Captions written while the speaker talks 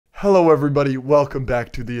Hello, everybody. Welcome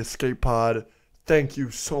back to the Escape Pod. Thank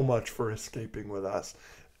you so much for escaping with us.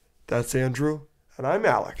 That's Andrew, and I'm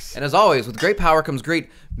Alex. And as always, with great power comes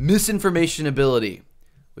great misinformation ability,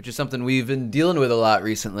 which is something we've been dealing with a lot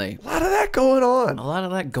recently. A lot of that going on. A lot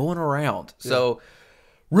of that going around. Yeah. So,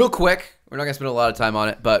 real quick, we're not going to spend a lot of time on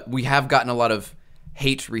it, but we have gotten a lot of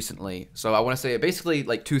hate recently. So, I want to say basically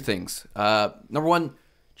like two things. Number one,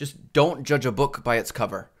 just don't judge a book by its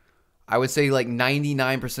cover. I would say like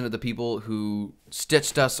 99% of the people who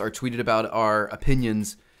stitched us or tweeted about our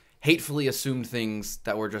opinions hatefully assumed things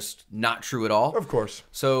that were just not true at all. Of course.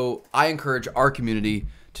 So I encourage our community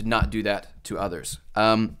to not do that to others.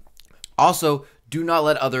 Also, do not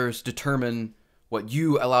let others determine what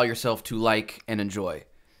you allow yourself to like and enjoy.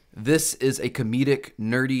 This is a comedic,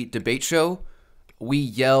 nerdy debate show. We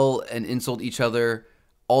yell and insult each other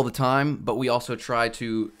all the time, but we also try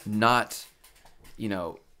to not,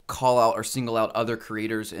 call out or single out other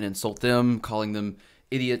creators and insult them, calling them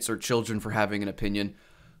idiots or children for having an opinion.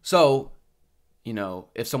 So,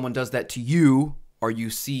 if someone does that to you or you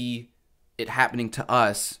see it happening to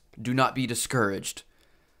us, do not be discouraged.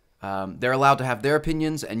 They're allowed to have their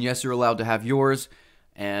opinions, and yes, you're allowed to have yours,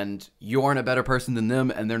 and you aren't a better person than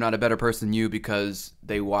them, and they're not a better person than you because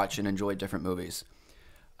they watch and enjoy different movies.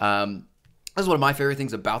 This is one of my favorite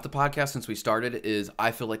things about the podcast since we started is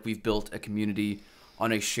I feel like we've built a community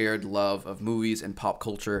on a shared love of movies and pop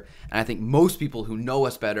culture. And I think most people who know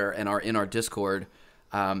us better and are in our Discord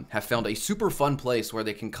have found a super fun place where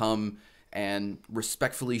they can come and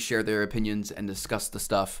respectfully share their opinions and discuss the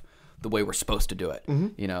stuff the way we're supposed to do it.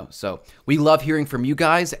 Mm-hmm. So we love hearing from you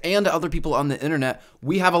guys and other people on the internet.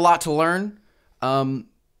 We have a lot to learn,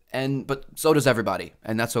 but so does everybody,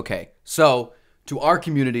 and that's okay. So to our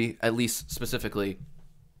community, at least specifically,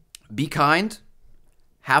 be kind,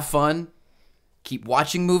 have fun, keep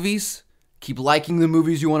watching movies, keep liking the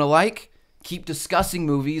movies you want to like, keep discussing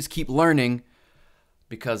movies, keep learning,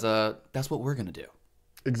 because that's what we're going to do.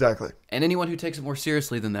 Exactly. And anyone who takes it more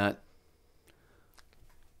seriously than that,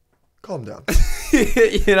 calm down.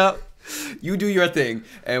 You do your thing,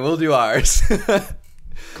 and we'll do ours.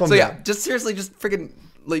 Calm down. Yeah, just seriously, just freaking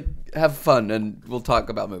have fun, and we'll talk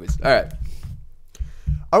about movies. All right.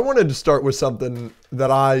 I wanted to start with something that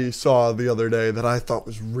I saw the other day that I thought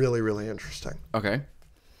was really, really interesting. Okay.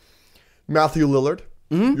 Matthew Lillard.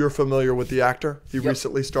 Mm-hmm. You're familiar with the actor. He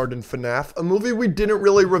recently starred in FNAF, a movie we didn't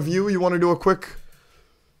really review. You want to do a quick...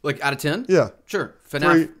 Out of 10? Yeah. Sure.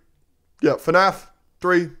 FNAF. FNAF.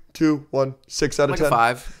 3, 2, 1, 6 out of 10.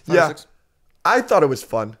 5. Yeah. 6. I thought it was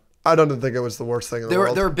fun. I don't think it was the worst thing in the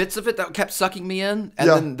world. There were bits of it that kept sucking me in, and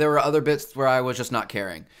then there were other bits where I was just not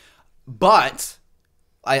caring. But...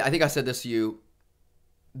 I think I said this to you.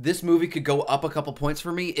 This movie could go up a couple points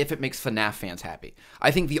for me if it makes FNAF fans happy.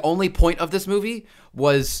 I think the only point of this movie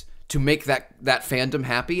was to make that fandom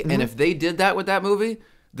happy. Mm-hmm. And if they did that with that movie,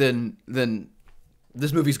 then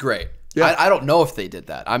this movie's great. Yeah. I don't know if they did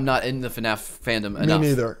that. I'm not in the FNAF fandom enough. Me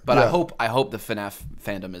neither. But I hope the FNAF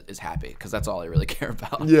fandom is happy because that's all I really care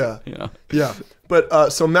about. Yeah. Yeah.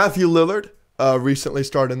 But so Matthew Lillard recently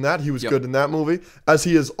starred in that. He was good in that movie, as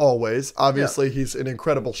he is always. Obviously, he's an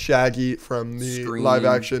incredible Shaggy from the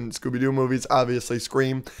live-action Scooby-Doo movies, obviously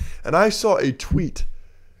Scream. And I saw a tweet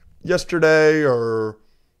yesterday or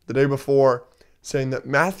the day before saying that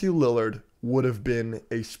Matthew Lillard would have been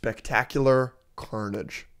a spectacular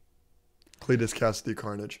Carnage. Cletus Cassidy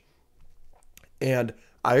Carnage. And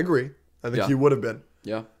I agree. I think he would have been.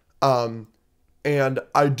 Yeah. And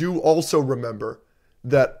I do also remember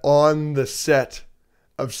that on the set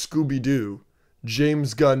of Scooby-Doo,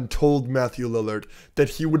 James Gunn told Matthew Lillard that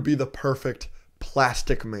he would be the perfect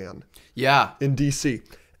Plastic Man. Yeah. In DC.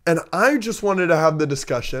 And I just wanted to have the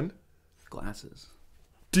discussion. Glasses.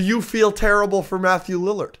 Do you feel terrible for Matthew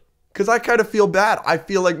Lillard? Because I kind of feel bad. I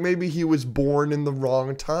feel like maybe he was born in the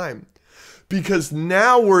wrong time. Because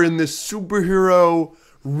now we're in this superhero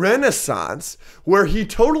renaissance where he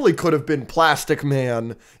totally could have been Plastic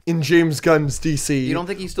Man in James Gunn's DC. You don't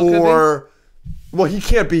think he still could be? Well, he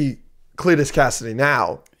can't be Cletus Cassidy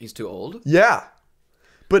now. He's too old? Yeah.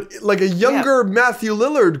 But like a younger Matthew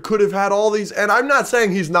Lillard could have had all these, and I'm not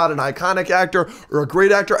saying he's not an iconic actor or a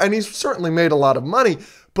great actor, and he's certainly made a lot of money,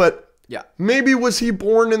 but maybe was he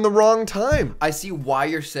born in the wrong time? I see why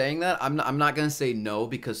you're saying that. I'm not going to say no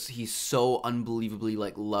because he's so unbelievably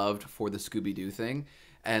loved for the Scooby-Doo thing.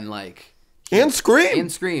 And and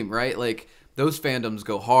Scream, right? Those fandoms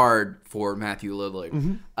go hard for Matthew Lillard.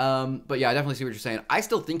 Mm-hmm. But yeah, I definitely see what you're saying. I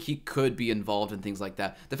still think he could be involved in things like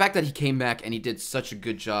that. The fact that he came back and he did such a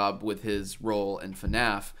good job with his role in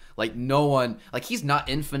FNAF, no one, he's not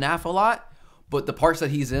in FNAF a lot, But the parts that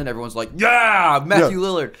he's in, everyone's like, yeah, Matthew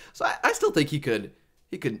Lillard. So I still think he could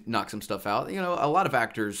knock some stuff out. You know, a lot of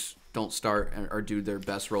actors don't start or do their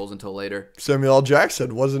best roles until later. Samuel L.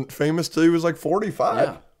 Jackson wasn't famous till he was like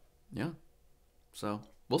 45. Yeah. So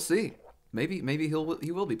we'll see. Maybe he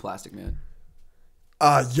will be Plastic Man.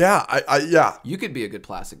 Yeah. You could be a good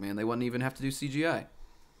Plastic Man. They wouldn't even have to do CGI.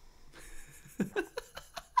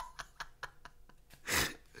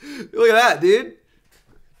 Look at that, dude.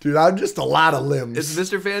 Dude, I'm just a lot of limbs. It's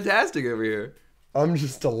Mr. Fantastic over here. I'm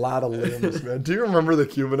just a lot of limbs, man. Do you remember the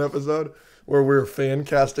Cuban episode where we were fan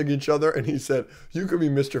casting each other and he said, you could be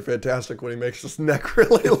Mr. Fantastic when he makes his neck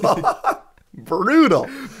really long? Brutal.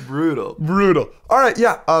 All right,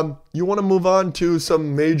 you want to move on to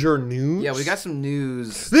some major news? Yeah, we got some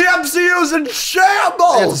news. The MCU's in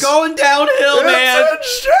shambles! It's going downhill, man! It's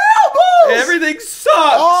in shambles! Everything sucks!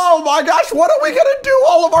 Oh my gosh, what are we gonna do?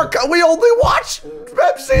 We only watch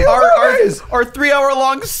MCU movies! Our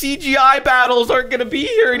 3-hour-long CGI battles aren't gonna be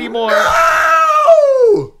here anymore.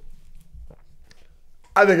 No!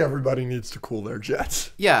 I think everybody needs to cool their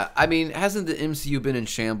jets. Yeah, I mean, hasn't the MCU been in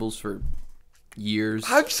shambles for years?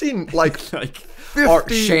 I've seen like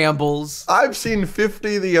 50 shambles. I've seen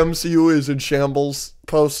 50 the MCU is in shambles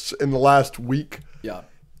posts in the last week. Yeah.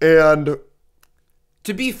 And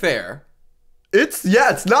to be fair, it's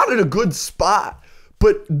not in a good spot.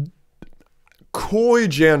 But Coy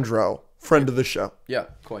Jandreau, friend of the show. Yeah,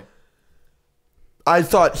 Coy. I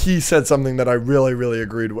thought he said something that I really, really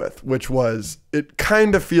agreed with, which was it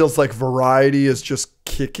kind of feels like Variety is just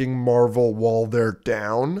kicking Marvel while they're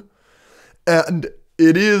down. And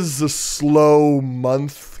it is a slow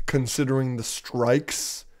month considering the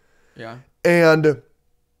strikes. Yeah. And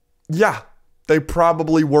yeah, they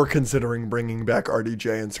probably were considering bringing back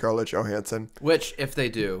RDJ and Scarlett Johansson. Which, if they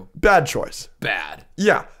do, bad choice. Bad.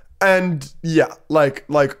 Yeah. And yeah, like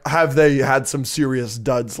have they had some serious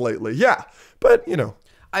duds lately? Yeah. But, you know.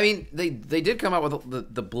 I mean, they did come out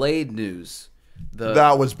with the Blade news.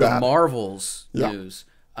 That was bad. The Marvels news.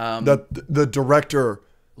 That the director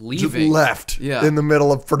leaving left in the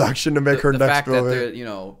middle of production to make her next movie. The fact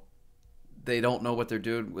that they don't know what they're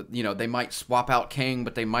doing with, they might swap out Kang,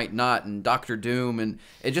 but they might not, and Doctor Doom, and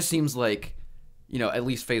it just seems like, at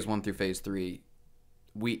least phase 1 through phase 3,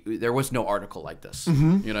 there was no article like this.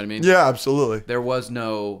 Mm-hmm. You know what I mean? Yeah, absolutely. There was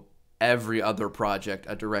no every other project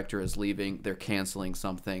a director is leaving, they're canceling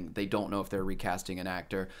something, they don't know if they're recasting an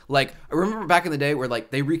actor. Like, I remember back in the day where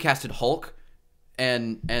they recasted Hulk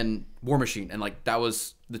and War Machine, and that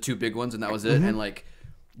was the two big ones, and that was it. Mm-hmm. And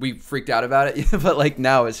we freaked out about it. But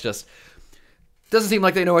now it's just doesn't seem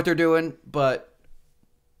like they know what they're doing, but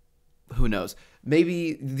who knows?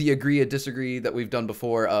 Maybe the agree or disagree that we've done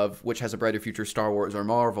before of which has a brighter future, Star Wars or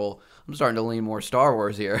Marvel. I'm starting to lean more Star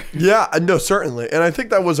Wars here. Yeah, no, certainly. And I think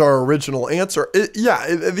that was our original answer. The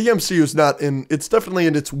MCU is it's definitely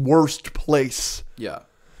in its worst place. Yeah.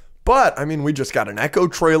 But, I mean, we just got an Echo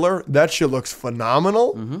trailer. That shit looks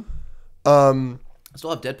phenomenal. Mm-hmm. I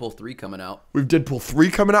still have Deadpool 3 coming out. We've Deadpool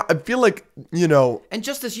 3 coming out. I feel like, And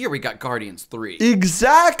just this year we got Guardians 3.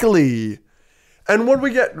 Exactly. And what did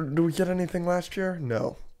we get? Did we get anything last year?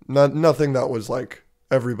 No. Nothing that was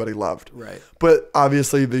everybody loved. Right. But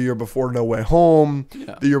obviously the year before, No Way Home.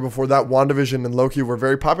 Yeah. The year before that, WandaVision and Loki were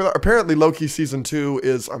very popular. Apparently Loki season 2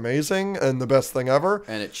 is amazing and the best thing ever.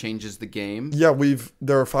 And it changes the game. Yeah,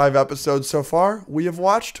 there are 5 episodes so far. We have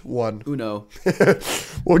watched 1. Uno.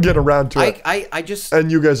 We'll get around to it. I just...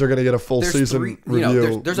 And you guys are going to get a full season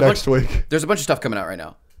review next week. There's a bunch of stuff coming out right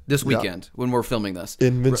now. This weekend, when we're filming this.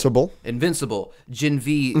 Invincible, Gen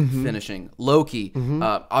V finishing, Loki,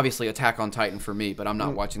 obviously Attack on Titan for me, but I'm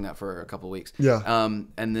not watching that for a couple of weeks. Yeah.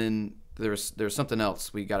 And then there's something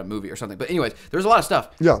else. We got a movie or something. But anyways, there's a lot of stuff.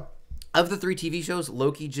 Yeah. Of the 3 TV shows,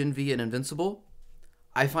 Loki, Gen V, and Invincible,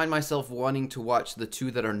 I find myself wanting to watch the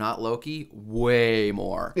 2 that are not Loki way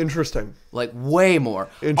more. Interesting. Way more.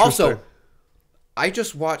 Interesting. Also, I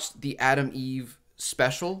just watched the Adam Eve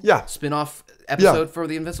special spin-off episode for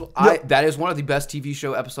the Invincible. That is one of the best TV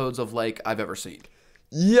show episodes of I've ever seen.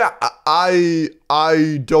 Yeah, I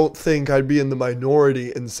don't think I'd be in the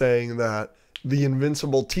minority in saying that the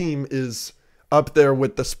Invincible team is up there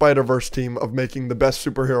with the Spider-Verse team of making the best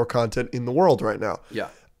superhero content in the world right now. Yeah.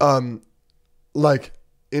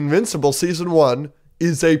 Invincible season 1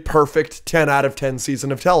 is a perfect 10 out of 10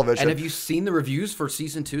 season of television. And have you seen the reviews for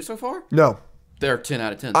season 2 so far? No. They're 10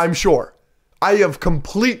 out of 10. I'm sure. I have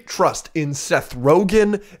complete trust in Seth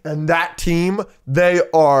Rogen and that team. They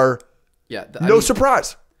are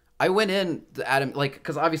surprise. I went in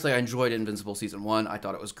because obviously I enjoyed Invincible season 1. I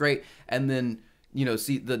thought it was great. And then,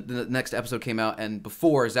 the next episode came out, and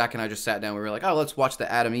before Zach and I just sat down, we were like, oh, let's watch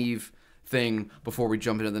the Adam Eve thing before we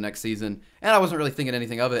jump into the next season, and I wasn't really thinking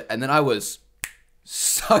anything of it, and then I was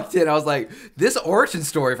sucked in. I was like, this origin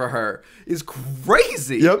story for her is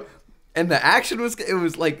crazy. Yep. And the action was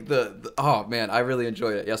like the oh man, I really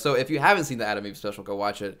enjoyed it. Yeah, so if you haven't seen the Adam Eve special, go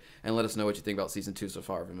watch it and let us know what you think about season 2 so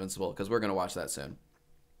far of Invincible, because we're gonna watch that soon.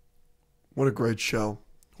 What a great show.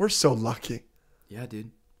 We're so lucky. Yeah,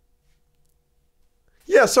 dude.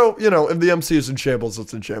 Yeah, so, you know, if the MCU is in shambles,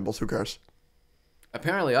 it's in shambles. Who cares?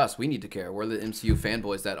 Apparently we need to care. We're the MCU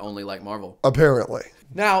fanboys that only like Marvel. Apparently.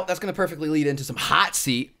 Now, that's going to perfectly lead into some hot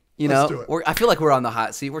seat. You Let's know, do it. I feel like we're on the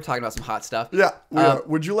hot seat. We're talking about some hot stuff. Yeah.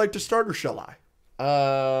 Would you like to start or shall I?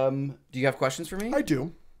 Do you have questions for me? I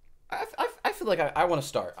do. I feel like I want to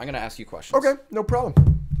start. I'm going to ask you questions. Okay, no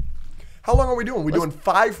problem. How long are we doing? Doing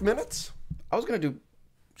 5 minutes? I was going to do,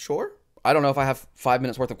 sure. I don't know if I have 5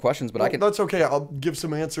 minutes worth of questions, but I can. That's okay. I'll give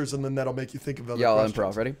some answers and then that'll make you think of other questions.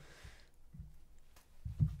 I'll improv. Ready?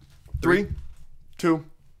 3, 2.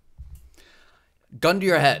 Gun to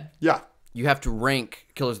your head. Yeah. You have to rank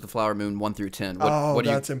Killers of the Flower Moon 1 through 10.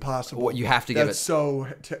 That's impossible. What you have to give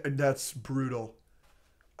it. That's brutal.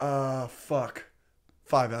 Fuck.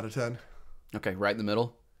 5 out of 10. Okay, right in the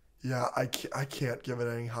middle. Yeah, I can't give it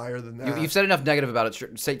any higher than that. You've said enough negative about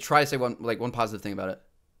it. Try to say one positive thing about it.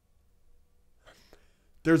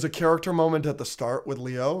 There's a character moment at the start with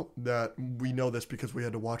Leo that we know this because we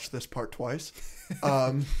had to watch this part twice.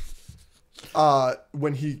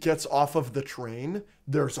 When he gets off of the train,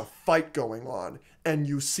 there's a fight going on, and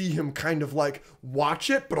you see him kind of like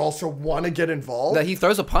watch it, but also want to get involved. That he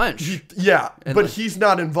throws a punch. He's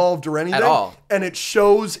not involved or anything at all, and it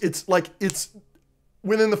shows. It's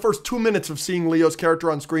within the first 2 minutes of seeing Leo's character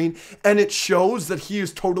on screen, and it shows that he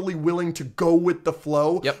is totally willing to go with the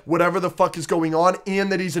flow, whatever the fuck is going on,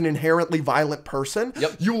 and that he's an inherently violent person.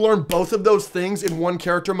 You learn both of those things in one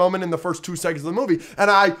character moment in the first 2 seconds of the movie,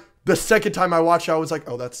 and the second time I watched it, I was like,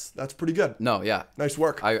 oh, that's pretty good. No, yeah. Nice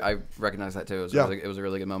work. I recognize that too. It was a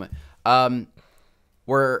really good moment.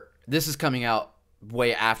 This is coming out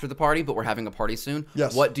way after the party, but we're having a party soon.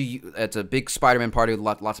 Yes. It's a big Spider-Man party with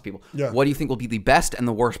lots of people. Yeah. What do you think will be the best and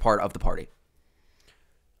the worst part of the party?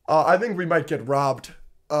 I think we might get robbed.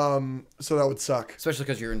 So that would suck. Especially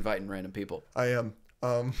because you're inviting random people. I am.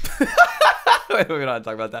 We're not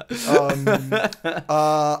talking about that.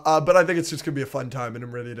 But I think it's just gonna be a fun time, and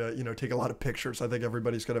I'm ready to take a lot of pictures. I think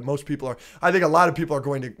everybody's gonna. I think a lot of people are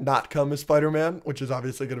going to not come as Spider-Man, which is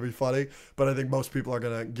obviously gonna be funny. But I think most people are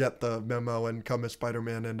gonna get the memo and come as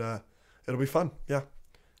Spider-Man, and it'll be fun. Yeah.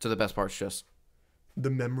 So the best part's just the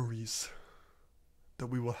memories that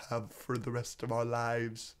we will have for the rest of our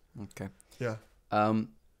lives. Okay. Yeah.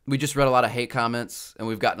 We just read a lot of hate comments, and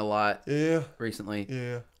we've gotten a lot. Yeah. Recently.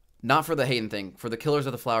 Yeah. Not for the hating thing, for the Killers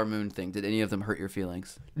of the Flower Moon thing. Did any of them hurt your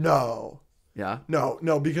feelings? No. Yeah?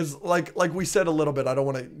 No, because like we said a little bit, I don't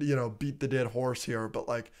want to, beat the dead horse here, but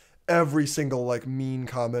like every single like mean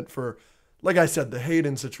comment for, like I said, the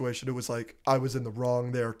Hayden situation, it was like I was in the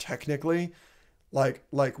wrong there technically. Like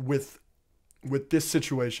with this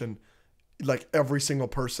situation, like every single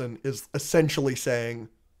person is essentially saying,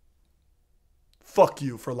 fuck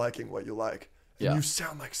you for liking what you like. And you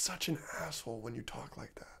sound like such an asshole when you talk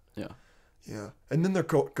like that. Yeah. Yeah. And then they're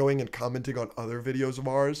going and commenting on other videos of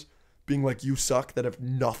ours, being like, you suck, that have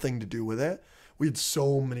nothing to do with it. We had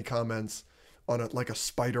so many comments on like a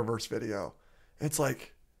Spider-Verse video. And it's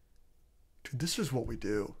like, dude, this is what we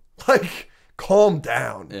do. Like, calm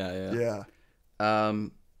down. Yeah.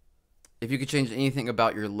 If you could change anything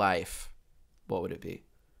about your life, what would it be?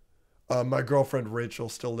 My girlfriend Rachel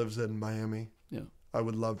still lives in Miami. Yeah. I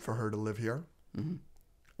would love for her to live here. Mm-hmm.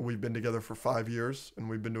 We've been together for 5 years, and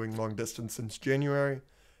we've been doing long distance since January.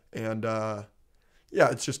 And,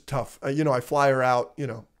 it's just tough. I fly her out,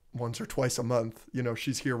 once or twice a month.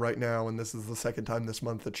 She's here right now, and this is the second time this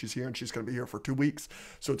month that she's here, and she's going to be here for 2 weeks.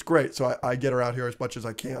 So it's great. So I get her out here as much as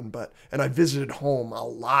I can. And I visited home a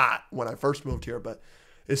lot when I first moved here, but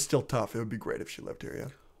it's still tough. It would be great if she lived here, yeah.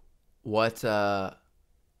 What,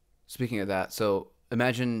 speaking of that, so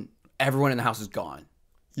imagine everyone in the house is gone.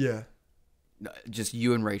 Yeah. Just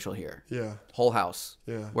you and Rachel here. Yeah. Whole house.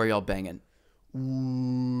 Yeah. Where y'all banging?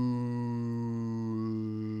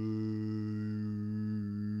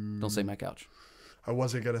 Don't say my couch. I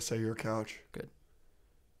wasn't going to say your couch. Good.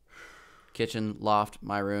 Kitchen, loft,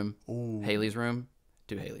 my room. Ooh. Haley's room.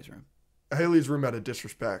 Do Haley's room. Haley's room out of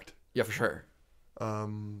disrespect. Yeah, for sure.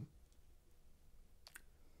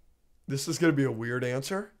 This is going to be a weird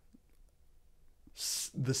answer.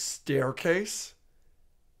 The staircase.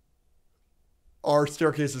 Our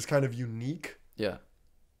staircase is kind of unique. Yeah.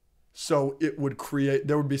 So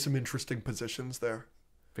there would be some interesting positions there.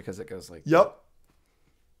 Because it goes like... Yep.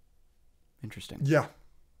 Interesting. Yeah.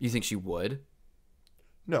 You think she would?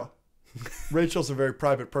 No. Rachel's a very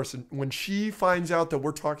private person. When she finds out that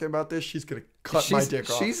we're talking about this, she's going to cut my dick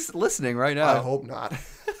off. She's listening right now. I hope not.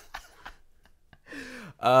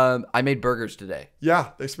 I made burgers today.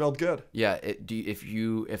 Yeah, they smelled good. Yeah.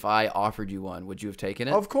 If I offered you one, would you have taken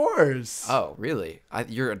it? Of course. Oh, really?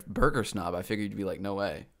 You're a burger snob. I figured you'd be like, no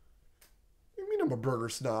way. What do you mean I'm a burger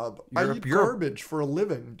snob? I eat garbage for a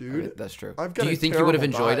living, dude. I mean, that's true. Do you think you would have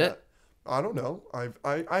enjoyed it? I don't know.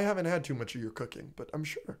 I haven't had too much of your cooking, but I'm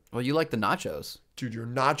sure. Well, you like the nachos. Dude, your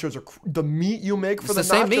nachos are the meat you make for It's the the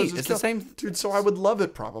same nachos. meat. It's the same. Dude, so I would love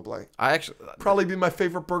it probably. Probably be my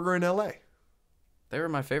favorite burger in LA. They were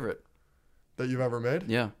my favorite. That you've ever made?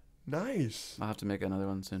 Yeah. Nice. I'll have to make another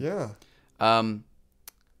one soon. Yeah.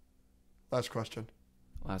 Last question.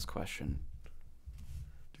 Last question.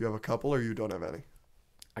 Do you have a couple or you don't have any?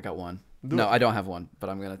 I got one. No, I don't have one, but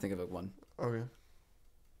I'm going to think of one. Okay.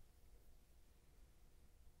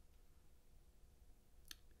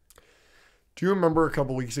 Do you remember a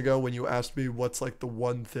couple weeks ago when you asked me what's like the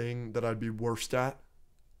one thing that I'd be worst at?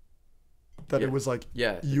 That it was like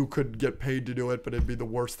you could get paid to do it, but it'd be the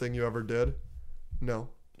worst thing you ever did? No.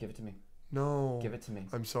 Give it to me. No. Give it to me.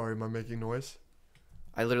 I'm sorry. Am I making noise?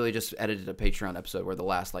 I literally just edited a Patreon episode where the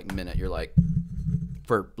last like minute you're like,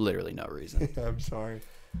 for literally no reason. I'm sorry.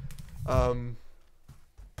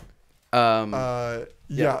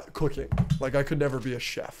 Cooking. Like I could never be a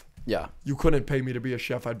chef. Yeah. You couldn't pay me to be a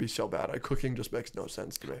chef. I'd be so bad. Cooking just makes no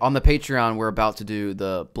sense to me. On the Patreon, we're about to do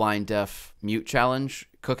the blind, deaf, mute challenge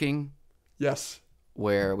cooking. Yes.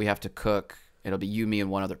 Where we have to cook. It'll be you, me, and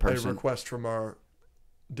one other person. A request from our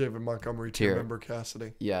David Montgomery team member,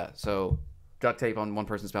 Cassidy. Yeah. So duct tape on one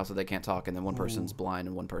person's mouth so they can't talk, and then one person's blind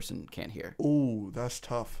and one person can't hear. Ooh, that's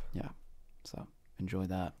tough. Yeah. So enjoy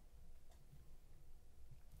that.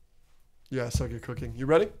 Yeah, I suck at cooking. You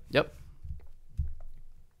ready? Yep.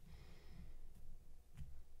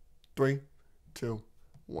 3, 2,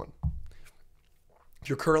 1.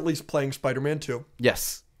 You're currently playing Spider-Man 2.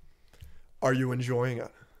 Yes. Are you enjoying it?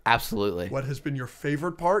 Absolutely. What has been your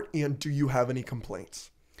favorite part, and do you have any complaints?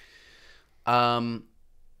 So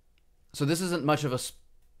this isn't much of a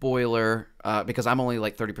spoiler because I'm only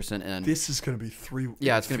like 30% in. This is going to be 3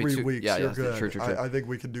 Yeah, it's going to be 3 weeks. Yeah, You're yeah, good. True. I think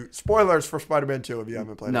we can do spoilers for Spider-Man 2 if you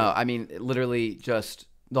haven't played it. No, I mean, literally just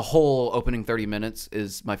the whole opening 30 minutes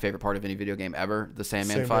is my favorite part of any video game ever, the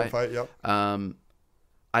Sandman fight. Yep.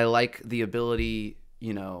 I like the ability,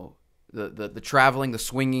 you know, the traveling, the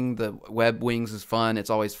swinging, the web wings is fun. It's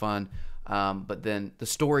always fun. But then the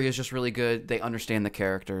story is just really good. They understand the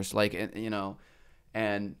characters, like, you know,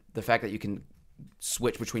 and the fact that you can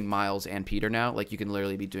switch between Miles and Peter now, like you can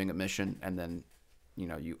literally be doing a mission and then, you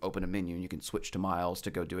know, you open a menu and you can switch to Miles to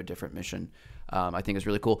go do a different mission. I think is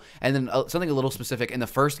really cool. And then something a little specific in the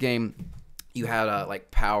first game, you had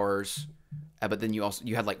like powers, but then you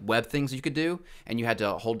had like web things you could do, and you had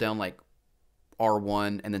to hold down like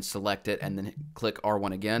R1 and then select it and then click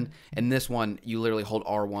R1 again. And this one, you literally hold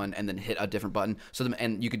R1 and then hit a different button.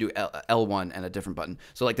 And you could do L1 and a different button.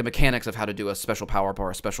 So like the mechanics of how to do a special power-up or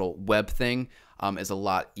a special web thing is a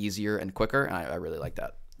lot easier and quicker, and I really like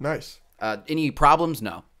that. Nice. Any problems?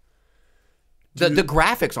 No. The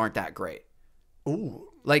graphics aren't that great. Ooh.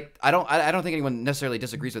 Like I don't think anyone necessarily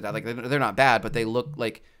disagrees with that. Like they're not bad, but they look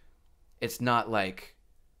like it's not like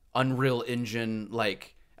Unreal Engine.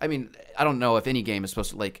 Like I mean, I don't know if any game is supposed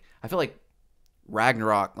to like. I feel like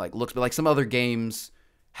Ragnarok like looks, but like some other games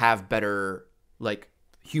have better like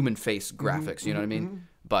human face graphics. You know what I mean?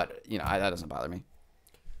 But you know that doesn't bother me.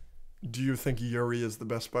 Do you think Yuri is the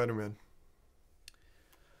best Spider-Man?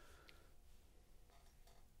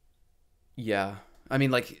 Yeah, I mean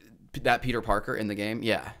like that Peter Parker in the game.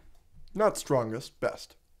 Yeah, not strongest,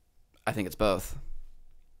 best. I think it's both.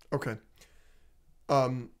 Okay.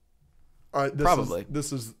 Probably.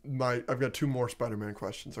 I've got 2 more Spider-Man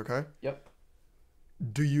questions, okay? Yep.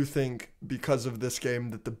 Do you think, because of this game,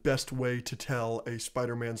 that the best way to tell a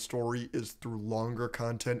Spider-Man story is through longer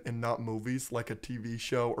content and not movies, like a TV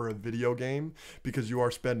show or a video game? Because you are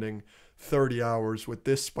spending 30 hours with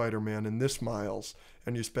this Spider-Man and this Miles,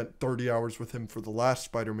 and you spent 30 hours with him for the last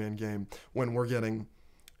Spider-Man game, when we're getting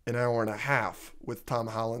an hour and a half with Tom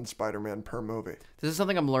Holland's Spider-Man per movie. This is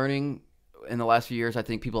something I'm learning in the last few years. I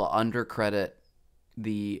think people undercredit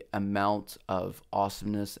the amount of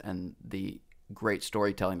awesomeness and the great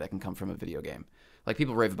storytelling that can come from a video game. Like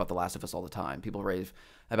people rave about The Last of Us all the time. People rave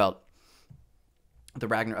about the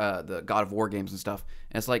God of War games and stuff.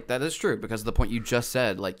 And it's like, that is true because of the point you just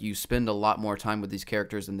said. Like you spend a lot more time with these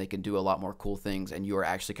characters and they can do a lot more cool things, and you are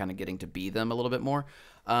actually kind of getting to be them a little bit more.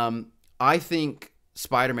 I think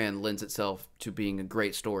Spider-Man lends itself to being a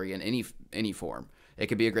great story in any form. It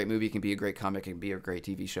can be a great movie, it can be a great comic, it can be a great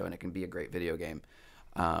TV show, and it can be a great video game.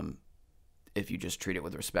 If you just treat it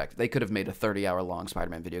with respect. They could have made a 30-hour-long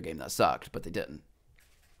Spider-Man video game that sucked, but they didn't.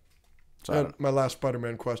 So and my last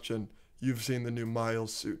Spider-Man question. You've seen the new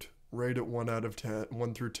Miles suit. Rate it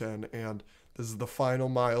 1 through 10, and this is the final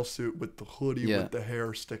Miles suit with the hoodie with the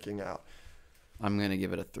hair sticking out. I'm going to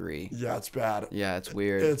give it a 3. Yeah, it's bad. Yeah, it's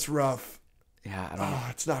weird. It's rough. Yeah, I don't know.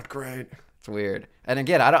 It's not great. It's weird. And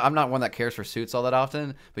again, I'm not one that cares for suits all that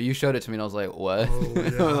often, but you showed it to me and I was like, what? Oh, yeah.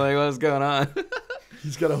 I was like, what's going on?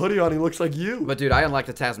 He's got a hoodie on. He looks like you. But dude, I unlocked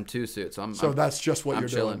the TASM 2 suit, so that's just what you're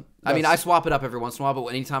chilling. doing. I mean, I swap it up every once in a while, but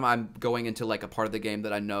anytime I'm going into like a part of the game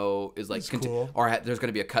that I know is like cool. or there's going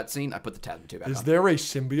to be a cutscene, I put the TASM 2 back on. Is there a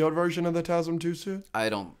symbiote version of the TASM 2 suit?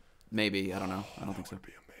 Maybe, I don't know. I don't think so. That would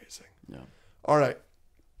be amazing. Yeah. All right.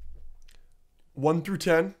 1 through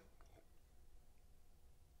 10.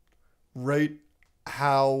 Rate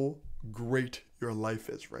how great your life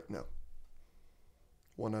is right now.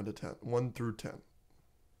 1 out of 10. 1 through 10.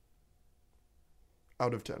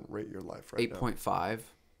 Out of 10, rate your life right now. 8.5.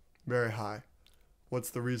 Very high. What's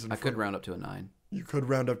the reason I could round up to a 9. You could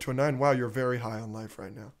round up to a 9. Wow, you're very high on life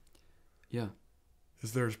right now. Yeah.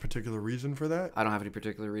 Is there a particular reason for that? I don't have any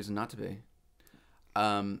particular reason not to be.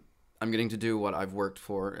 I'm getting to do what I've worked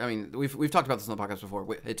for. I mean, we've talked about this on the podcast before.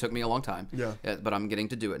 It took me a long time. Yeah. But I'm getting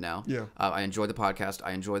to do it now. Yeah. I enjoy the podcast.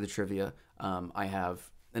 I enjoy the trivia. I have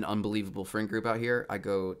an unbelievable friend group out here. I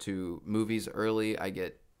go to movies early. I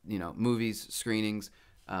get, movies, screenings,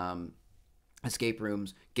 escape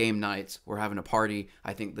rooms, game nights. We're having a party.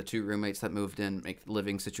 I think the 2 roommates that moved in make the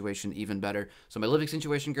living situation even better. So my living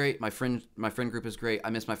situation great. My friend group is great. I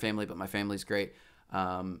miss my family, but my family's great.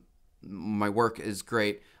 My work is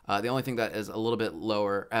great. The only thing that is a little bit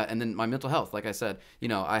lower, and then my mental health. Like I said,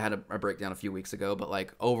 I had a breakdown a few weeks ago, but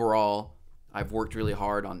like overall, I've worked really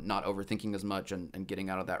hard on not overthinking as much and getting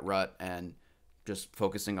out of that rut and just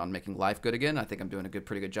focusing on making life good again. I think I'm doing a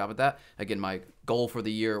pretty good job at that. Again, my goal for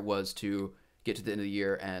the year was to get to the end of the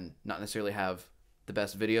year and not necessarily have the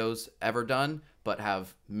best videos ever done, but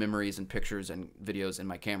have memories and pictures and videos in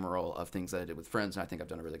my camera roll of things that I did with friends, and I think I've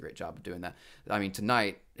done a really great job of doing that. I mean,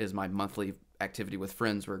 tonight is my monthly activity with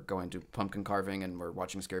friends. We're going to pumpkin carving, and we're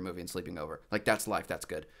watching a scary movie and sleeping over. Like, that's life. That's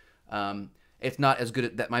good. It's not as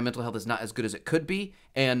good that my mental health is not as good as it could be,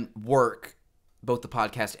 and work, both the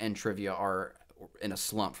podcast and trivia, are in a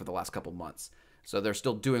slump for the last couple months. So they're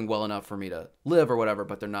still doing well enough for me to live or whatever,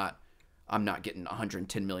 but I'm not getting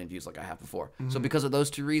 110 million views like I have before. Mm-hmm. So because of those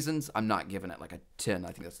 2 reasons, I'm not giving it like a 10. I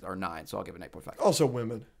think that's or 9. So I'll give it an 8.5. Also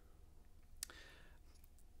women.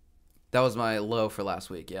 That was my low for last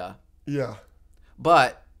week. Yeah. Yeah.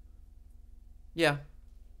 But yeah.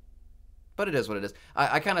 But it is what it is.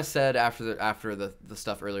 I kind of said after the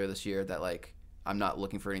stuff earlier this year that like I'm not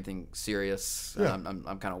looking for anything serious. Yeah.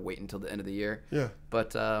 I'm kind of waiting until the end of the year. Yeah.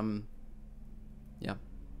 But yeah.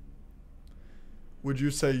 Would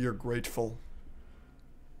you say you're grateful?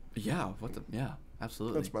 Yeah. Yeah.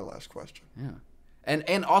 Absolutely. That's my last question. Yeah.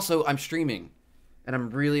 And also I'm streaming, and I'm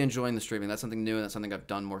really enjoying the streaming. That's something new, and that's something I've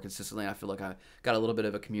done more consistently. I feel like I got a little bit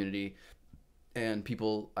of a community, and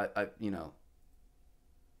people.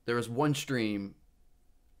 There was one stream.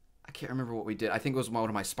 I can't remember what we did. I think it was one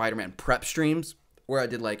of my Spider-Man prep streams where I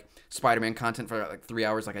did like Spider-Man content for like 3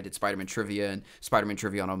 hours. Like I did Spider-Man trivia and Spider-Man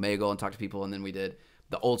trivia on Omegle and talked to people, and then we did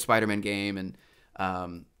the old Spider-Man game and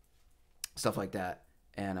stuff like that.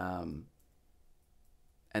 And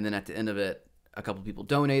then at the end of it, a couple people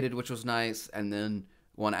donated, which was nice. And then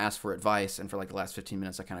one asked for advice, and for like the last 15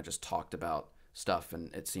 minutes, I kind of just talked about stuff,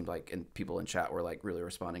 and it seemed like and people in chat were like really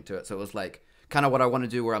responding to it. So it was like kind of what I want to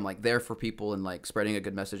do, where I'm like there for people and like spreading a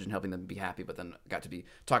good message and helping them be happy, but then got to be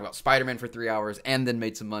talking about Spider-Man for 3 hours and then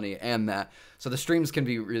made some money and that. So the streams can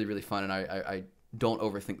be really, really fun, and I don't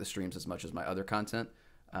overthink the streams as much as my other content.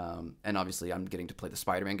 And obviously I'm getting to play the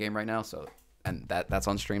Spider-Man game right now, so and that's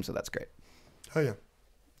on stream, so that's great. Oh yeah.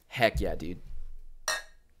 Heck yeah, dude.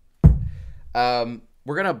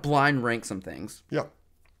 We're gonna blind rank some things. Yeah.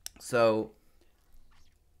 So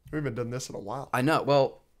we haven't done this in a while. I know.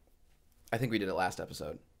 Well, I think we did it last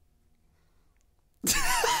episode.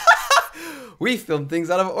 We film things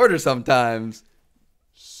out of order sometimes.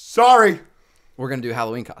 Sorry. We're going to do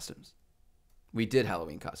Halloween costumes. We did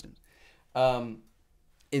Halloween costumes. In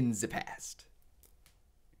the past.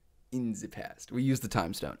 We used the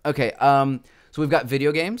time stone. Okay, so we've got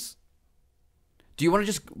video games. Do you want to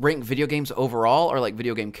just rank video games overall, or like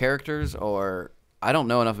video game characters, or I don't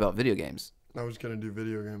know enough about video games. I was going to do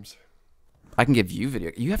video games. I can give you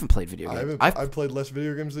video. You haven't played video games. I've played less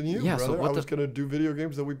video games than you, yeah, brother. So I was gonna do video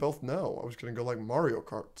games that we both know. I was gonna go like Mario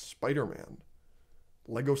Kart, Spider-Man,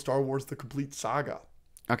 Lego Star Wars: The Complete Saga.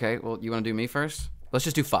 Okay, well, you want to do me first? Let's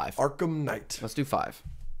just do 5. Arkham Knight. Let's do 5.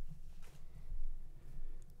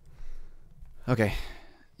 Okay,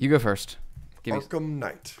 you go first. Arkham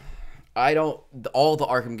Knight. I don't. All the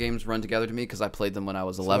Arkham games run together to me because I played them when I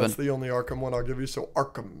was 11. So that's the only Arkham one I'll give you. So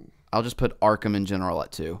Arkham. I'll just put Arkham in general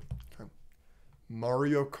at 2. Okay.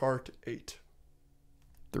 Mario Kart 8.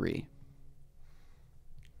 3.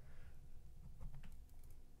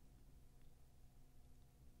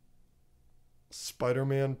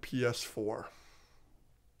 Spider-Man PS4.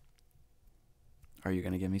 Are you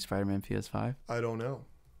gonna give me Spider-Man PS5? I don't know.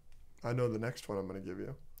 I know the next one I'm gonna give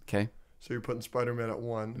you. Okay. So you're putting Spider-Man at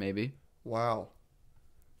 1. Maybe. Wow.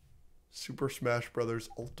 Super Smash Brothers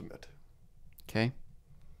Ultimate. Okay.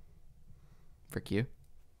 Frick you.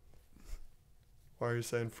 Why are you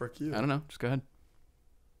saying frick you? I don't know. Just go ahead.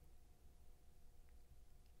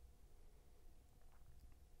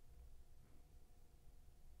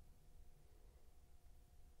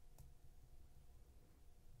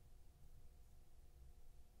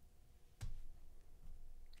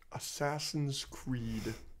 Assassin's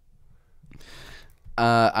Creed.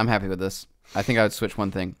 I'm happy with this. I think I would switch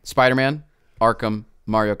one thing. Spider-Man, Arkham,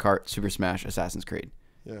 Mario Kart, Super Smash, Assassin's Creed.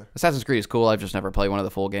 Yeah. Assassin's Creed is cool. I've just never played one of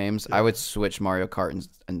the full games. Yeah. I would switch Mario Kart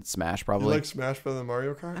and Smash probably. You like Smash better than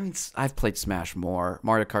Mario Kart? I mean, I've played Smash more.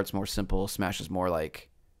 Mario Kart's more simple. Smash is more like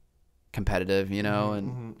competitive, you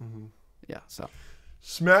know? Yeah, so.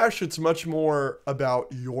 Smash, it's much more about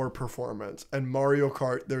your performance, and Mario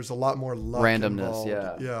Kart, there's a lot more luck randomness.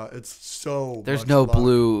 involved. Yeah, it's so. There's much no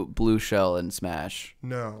luck. blue shell in Smash.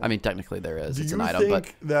 No, I mean technically there is. Do it's you an item, but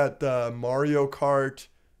think that Mario Kart,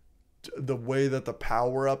 the way that the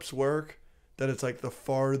power ups work, that it's like the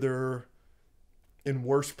farther in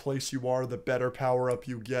worse place you are, the better power up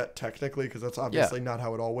you get technically, because that's obviously not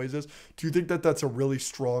how it always is. Do you think that that's a really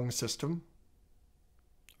strong system?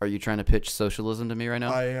 Are you trying to pitch socialism to me right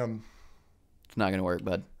now? I am. It's not gonna work,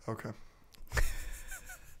 bud. Okay.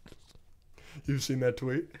 You've seen that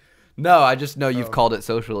tweet? No, I just know you've called it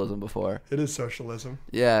socialism before. It is socialism.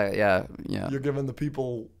 Yeah. You're giving the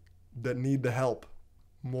people that need the help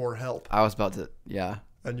more help. I was about to,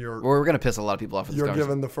 And we're gonna piss a lot of people off with this You're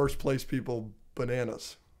giving the first place people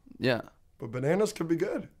bananas. Yeah. But bananas could be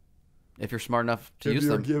good. If you're smart enough to if use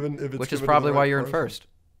you're them. Given, if it's which is given to probably the why right you're in person. first.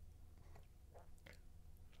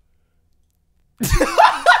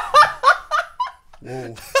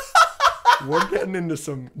 Whoa. We're getting into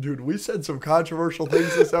some, dude, we said some controversial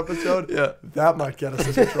things this episode. Yeah. That might get us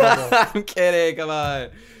into trouble. I'm kidding. Come on.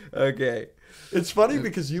 Okay. It's funny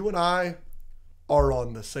because you and I are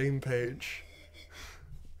on the same page.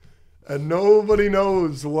 And nobody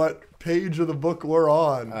knows what page of the book we're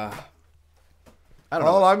on. I don't know.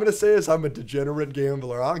 All I'm going to say is I'm a degenerate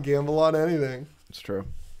gambler. I'll gamble on anything. It's true.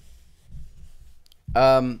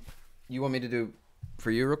 You want me to do for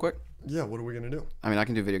you real quick? Yeah, what are we going to do? I mean, I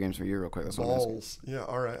can do video games for you real quick. That's what I'm asking. Balls. Yeah,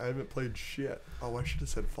 all right. I haven't played shit. Oh, I should have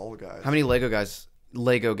said Fall Guys. How many Lego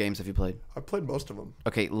games have you played? I played most of them.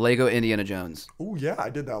 Okay, Lego Indiana Jones. Oh, yeah, I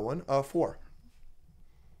did that one. 4.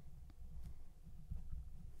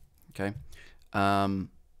 Okay.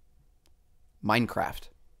 Minecraft.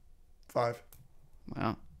 5.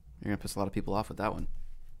 Wow. You're going to piss a lot of people off with that one.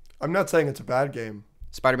 I'm not saying it's a bad game.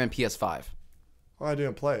 Spider-Man PS5. Well, I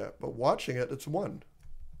didn't play it, but watching it, it's 1.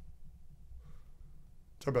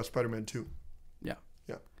 Talk about Spider-Man 2. Yeah.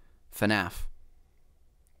 Yeah. FNAF.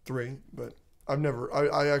 3, but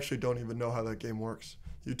I actually don't even know how that game works.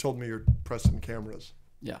 You told me you're pressing cameras.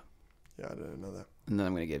 Yeah. Yeah, I didn't know that. And then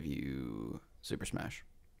I'm going to give you Super Smash.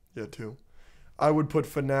 Yeah, 2. I would put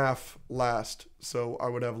FNAF last, so I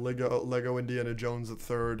would have Lego Indiana Jones at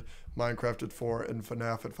 3rd, Minecraft at 4, and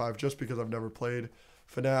FNAF at 5, just because I've never played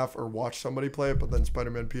FNAF or watched somebody play it, but then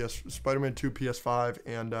Spider-Man 2 PS5,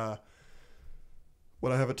 and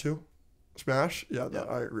what I have at 2? Smash? Yeah,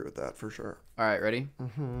 I agree with that for sure. All right, ready?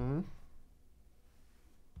 Mm-hmm.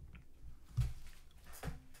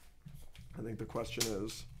 I think the question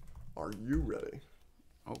is, are you ready?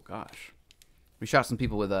 Oh, gosh. We shot some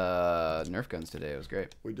people with Nerf guns today. It was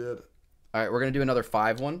great. We did. All right, we're going to do another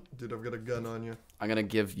 5 one. Dude, I've got a gun on you. I'm going to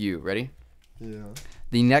give you. Ready? Yeah.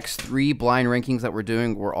 The next 3 blind rankings that we're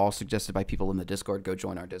doing were all suggested by people in the Discord. Go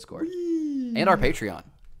join our Discord. Whee! And our Patreon.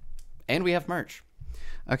 And we have merch.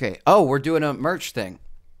 Okay. Oh, we're doing a merch thing.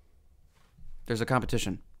 There's a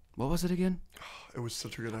competition. What was it again? It was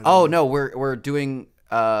such a good idea. Oh, no. We're doing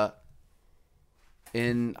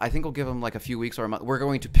I think we'll give them like a few weeks or a month. We're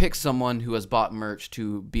going to pick someone who has bought merch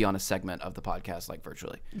to be on a segment of the podcast, like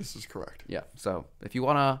virtually. This is correct. Yeah. So if you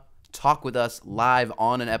want to talk with us live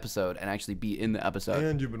on an episode and actually be in the episode.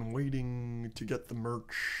 And you've been waiting to get the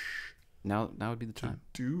merch. Now would be the time.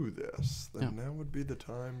 To do this. Then now would be the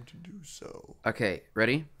time to do so. Okay.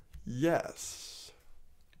 Ready? Yes.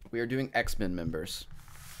 We are doing X-Men members.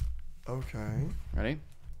 Okay. Ready?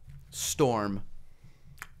 Storm.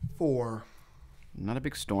 4. Not a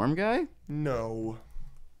big Storm guy? No.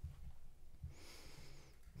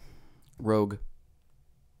 Rogue.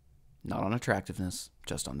 Not on attractiveness,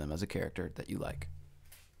 just on them as a character that you like.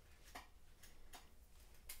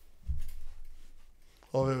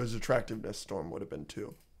 Well, if it was attractiveness, Storm would have been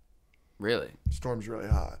 2. Really? Storm's really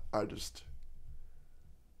hot. I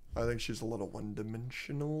think she's a little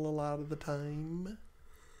one-dimensional a lot of the time.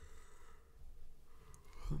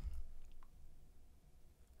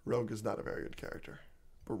 Rogue is not a very good character,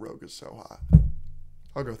 but Rogue is so hot.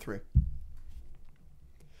 I'll go 3.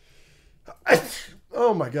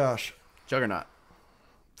 Oh my gosh. Juggernaut.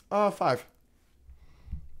 5.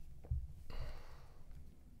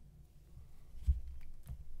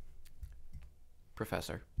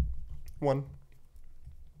 Professor. 1.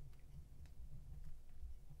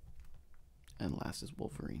 And last is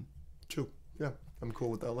Wolverine. 2. Yeah, I'm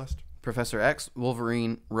cool with that list. Professor X,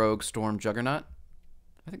 Wolverine, Rogue, Storm, Juggernaut.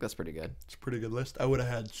 I think that's pretty good. It's a pretty good list. I would have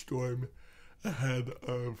had Storm ahead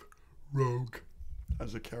of Rogue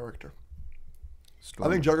as a character. Storm.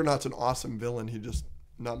 I think Juggernaut's an awesome villain. He just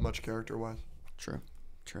not much character-wise. True.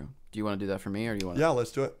 Do you want to do that for me, or do you want? Yeah,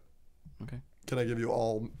 let's do it. Okay. Can I give you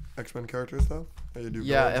all X-Men characters though? Or you do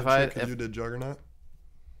Yeah, if you did Juggernaut.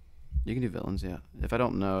 You can do villains, yeah. If I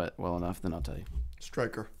don't know it well enough, then I'll tell you.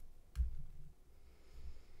 Stryker.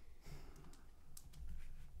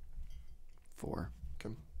 4.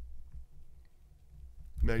 Okay.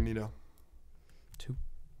 Magneto. 2.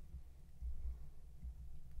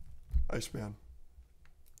 Iceman.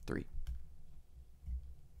 3.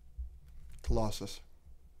 Colossus.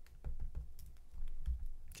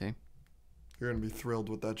 Okay. You're gonna be thrilled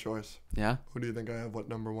with that choice. Yeah. Who do you think I have? What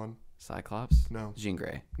number 1? Cyclops. No. Jean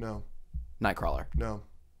Grey. No. Nightcrawler. No.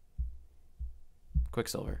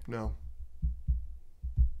 Quicksilver. No.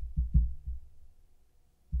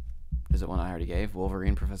 Is it one I already gave?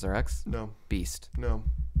 Wolverine, Professor X? No. Beast. No.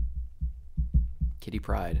 Kitty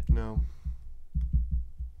Pryde. No.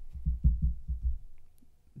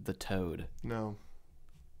 The Toad. No.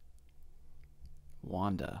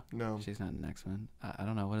 Wanda. No. She's not an X-Men. I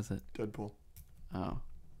don't know. What is it? Deadpool. Oh.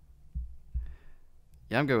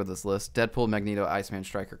 Yeah, I'm good with this list. Deadpool, Magneto, Iceman,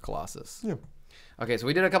 Stryker, Colossus. Yeah. Okay, so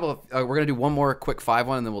we did a couple of... we're going to do one more quick 5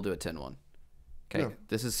 one, and then we'll do a 10 one. Okay, Yeah.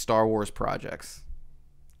 This is Star Wars projects.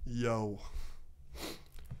 Yo.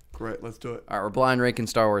 Great, let's do it. All right, we're blind ranking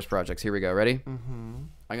Star Wars projects. Here we go. Ready? Mm-hmm.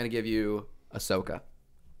 I'm going to give you Ahsoka.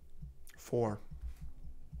 4.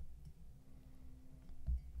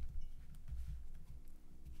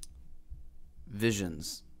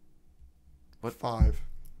 Visions. What? 5.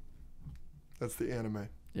 That's the anime.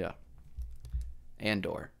 Yeah.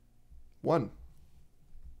 Andor. 1.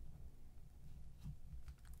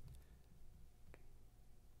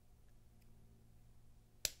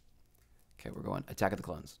 Okay, we're going Attack of the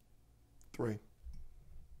Clones. 3.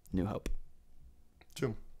 New Hope.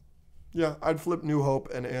 2. Yeah, I'd flip New Hope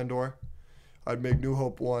and Andor. I'd make New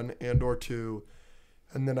Hope 1, Andor 2,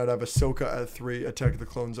 and then I'd have Ahsoka at 3, Attack of the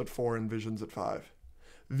Clones at 4, and Visions at 5.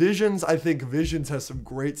 Visions, I think Visions has some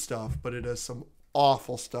great stuff, but it has some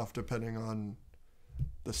awful stuff depending on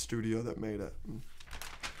the studio that made it.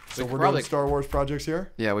 So we're doing Star Wars projects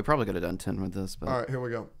here? Yeah, we probably could have done 10 with this. But... All right, here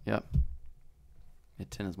we go. Yep. Yeah,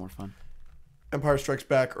 10 is more fun. Empire Strikes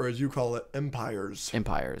Back, or as you call it, Empires.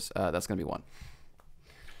 Empires. That's going to be 1.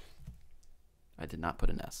 I did not put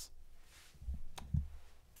an S.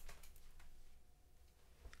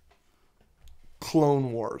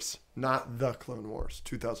 Clone Wars, not the Clone Wars,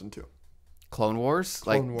 2002. Clone Wars?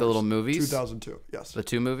 Clone like Wars, the little movies? 2002, yes. The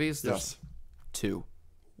 2 movies? Yes. 2.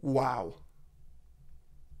 Wow.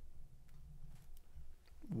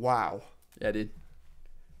 Wow. Yeah, dude.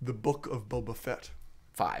 The Book of Boba Fett.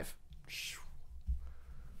 5.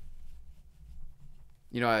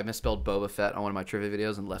 You know, I misspelled Boba Fett on one of my trivia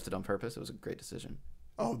videos and left it on purpose. It was a great decision.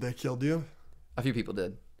 Oh, they killed you? A few people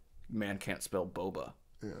did. Man can't spell boba.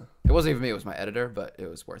 Yeah. It wasn't even me. It was my editor, but it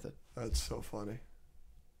was worth it. That's so funny.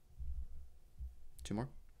 2 more?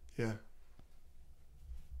 Yeah.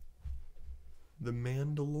 The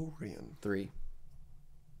Mandalorian. 3.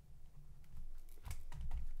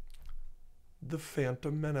 The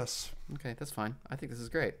Phantom Menace. Okay, that's fine. I think this is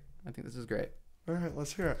great. All right,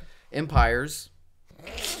 let's hear it. Empires.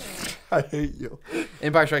 I hate you.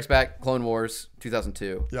 Empire Strikes Back, Clone Wars,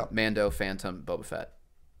 2002. Yeah. Mando, Phantom, Boba Fett.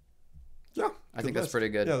 Yeah. I think that's pretty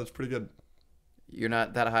good. Yeah, that's pretty good. You're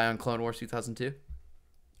not that high on Clone Wars 2002?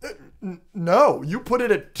 No, you put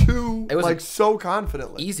it at 2, It was like so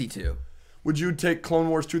confidently. Easy to. Would you take Clone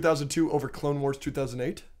Wars 2002 over Clone Wars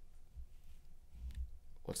 2008?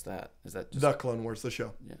 What's that? Is that just... The Clone Wars, the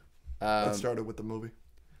show. Yeah. That started with the movie.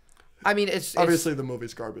 I mean, it's... Obviously, the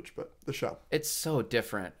movie's garbage, but the show. It's so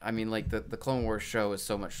different. I mean, like, the Clone Wars show is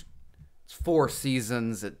so much... It's 4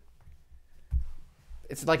 seasons.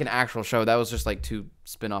 It's like an actual show. That was just, like, 2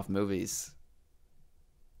 spin-off movies.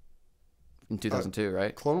 In 2002,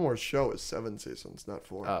 right? Clone Wars show is 7 seasons, not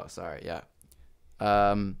 4. Oh, sorry. Yeah.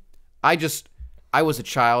 I was a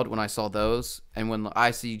child when I saw those, and when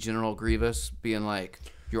I see General Grievous being like,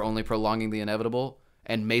 "You're only prolonging the inevitable,"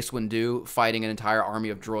 and Mace Windu fighting an entire army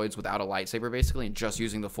of droids without a lightsaber, basically, and just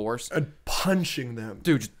using the Force and punching them,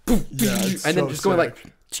 dude, just boom, yeah, and then just going like,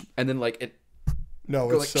 and then like it.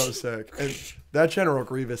 No, it's like, so sick. And that General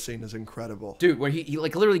Grievous scene is incredible, dude. When he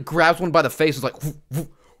like literally grabs one by the face, and is like. Whoof, whoof,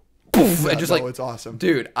 poof, and just like it's awesome,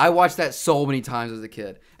 dude. I watched that so many times as a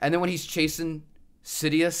kid, and then when he's chasing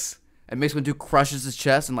Sidious and Mace Windu crushes his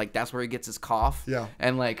chest, and like that's where he gets his cough. Yeah,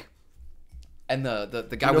 and like, and the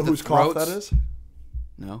guy you know with the whose throats. cough that is?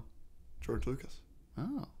 No, George Lucas.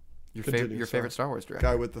 Oh, your favorite Star Wars director.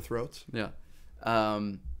 Guy with the throats. Yeah,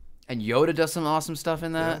 and Yoda does some awesome stuff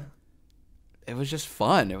in that. Yeah. It was just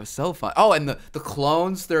fun. It was so fun. Oh, and the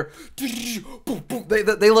clones, they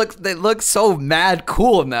look so mad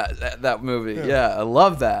cool in that movie. Yeah, I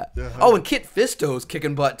love that. Yeah, oh, and Kit Fisto's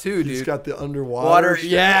kicking butt too, dude. He's got the underwater.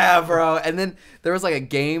 Yeah, bro. And then there was like a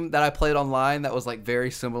game that I played online that was like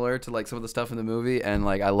very similar to like some of the stuff in the movie, and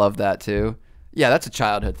like I love that too. Yeah, that's a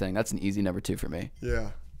childhood thing. That's an easy number 2 for me.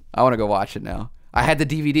 Yeah. I want to go watch it now. I had the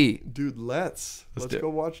DVD. Dude, let's go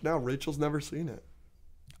watch now. Rachel's never seen it.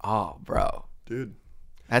 Oh, bro. Dude,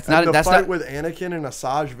 that's not the that's fight not with Anakin and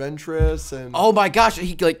Asajj Ventress and oh my gosh,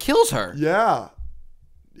 he like kills her. Yeah,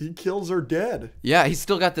 he kills her dead. Yeah, he's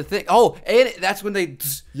still got the thing. Oh, and that's when they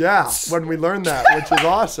when we learned that, which is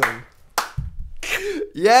awesome.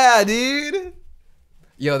 Yeah, dude.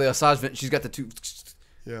 Yo, the Asajj Ventress, she's got the 2.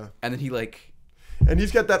 Yeah, and then he like, and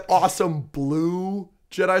he's got that awesome blue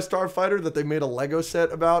Jedi Starfighter that they made a Lego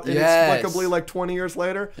set about inexplicably like 20 years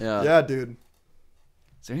later. Yeah, dude.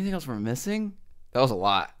 Is there anything else we're missing? That was a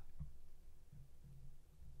lot.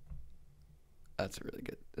 That's really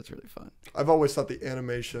good. That's really fun. I've always thought the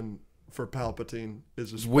animation for Palpatine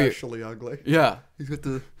is especially ugly. Yeah. He's got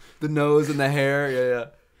the nose and the hair. Yeah.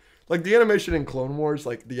 Like the animation in Clone Wars,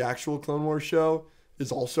 like the actual Clone Wars show,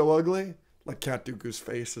 is also ugly. Like Cat Dooku's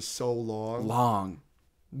face is so long.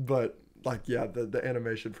 But like, yeah, the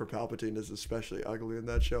animation for Palpatine is especially ugly in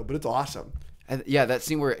that show. But it's awesome. And yeah, that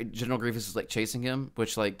scene where General Grievous is like chasing him,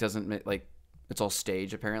 which like doesn't make, like it's all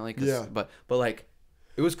stage apparently. Yeah. But like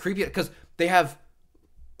it was creepy because they have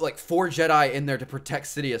like 4 Jedi in there to protect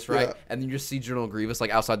Sidious, right? Yeah. And then you just see General Grievous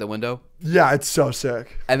like outside the window. Yeah, it's so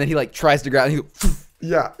sick. And then he like tries to grab. And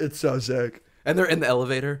yeah, it's so sick. And they're in the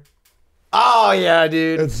elevator. Oh yeah,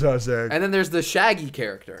 dude. It's so sick. And then there's the Shaggy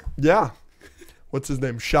character. Yeah. What's his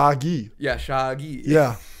name? Shaggy. Yeah, Shaggy.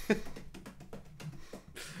 Yeah.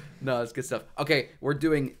 No, that's good stuff. Okay, we're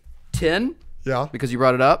doing 10. Yeah. Because you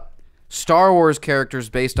brought it up. Star Wars characters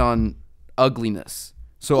based on ugliness.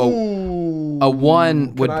 So a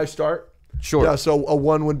 1 would... Can I start? Sure. Yeah, so a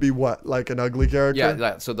 1 would be what? Like an ugly character?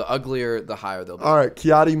 Yeah, so the uglier, the higher they'll be. All right,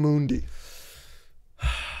 Kiadi Mundi.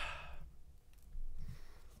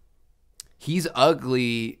 He's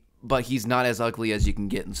ugly, but he's not as ugly as you can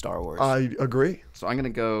get in Star Wars. I agree. So I'm going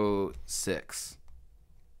to go 6.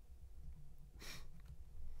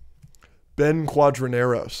 Ben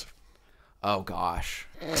Quadraneros. Oh, gosh.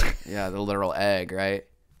 Yeah, the literal egg, right?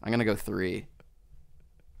 I'm going to go 3.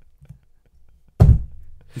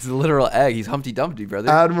 He's a literal egg. He's Humpty Dumpty, brother.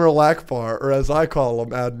 Admiral Akbar, or as I call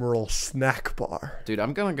him, Admiral Snack Bar. Dude,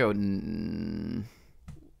 I'm going to go...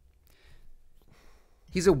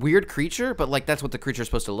 He's a weird creature, but like that's what the creature's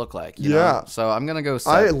supposed to look like. You know? So I'm going to go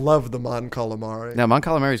 7. I love the Mon Calamari. No, Mon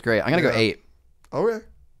Calamari's great. I'm going to go 8. Okay.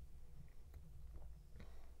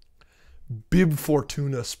 Bib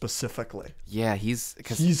Fortuna specifically. Yeah, he's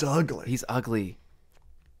ugly. He's ugly.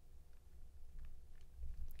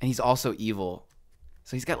 And he's also evil.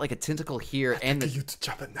 So he's got like a tentacle here and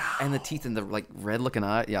the teeth and the like red looking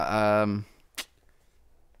eye. Yeah,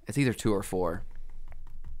 it's either 2 or 4.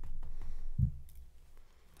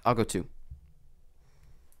 I'll go 2.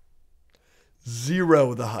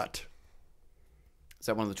 Zero the Hutt. Is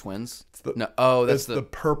that one of the twins? No. Oh, that's the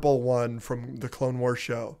purple one from the Clone Wars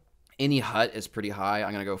show. Any Hut is pretty high.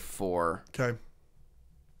 I'm gonna go 4. Okay.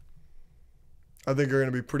 I think you're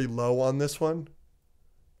gonna be pretty low on this one.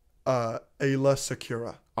 Ayla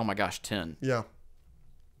Secura. Oh my gosh, 10. Yeah.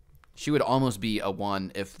 She would almost be a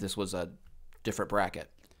 1 if this was a different bracket.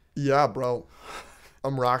 Yeah, bro.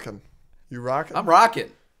 I'm rocking. You rocking? I'm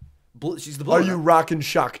rocking. She's the blue. Are you rocking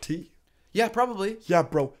Shakti? Yeah, probably. Yeah,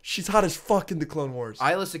 bro. She's hot as fuck in the Clone Wars.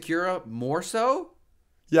 Ayla Secura more so.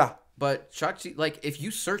 Yeah. But Shakti, like, if you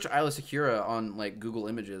search Ayla Secura on like Google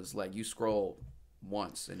Images, like you scroll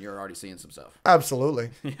once and you're already seeing some stuff. Absolutely.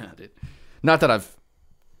 Yeah, dude. Not that I've.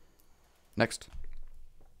 Next.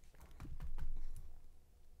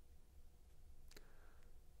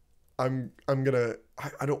 I'm gonna.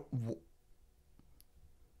 I don't.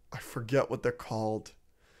 I forget what they're called,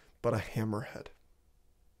 but a hammerhead.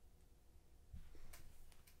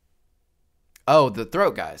 Oh, the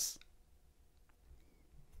throat guys.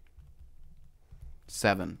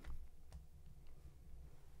 7.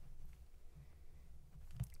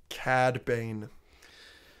 Cad Bane.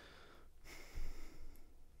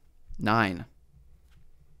 9.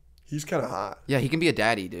 He's kind of hot. Yeah, he can be a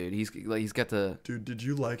daddy, dude. He's got the. Dude, did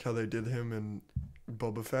you like how they did him in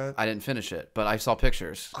Boba Fett? I didn't finish it, but I saw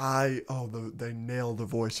pictures. They nailed the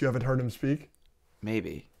voice. You haven't heard him speak?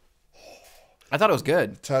 Maybe. I thought it was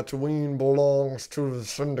good. Tatooine belongs to the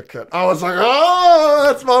Syndicate. I was like, oh,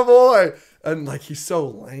 that's my boy. And like he's so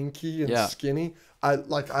lanky and skinny. I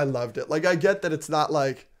loved it. Like I get that it's not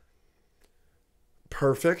like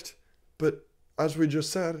perfect, but as we just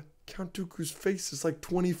said, Count Dooku's face is like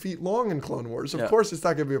 20 feet long in Clone Wars. Of course it's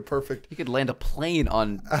not gonna be a perfect. You could land a plane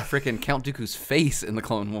on freaking Count Dooku's face in the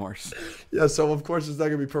Clone Wars. Yeah, so of course it's not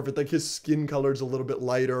gonna be perfect. Like his skin color's a little bit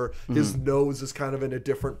lighter. His nose is kind of in a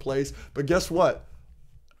different place. But guess what?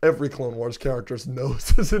 Every Clone Wars character's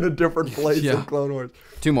nose is in a different place in Clone Wars.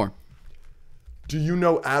 2 more. Do you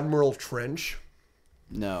know Admiral Trench?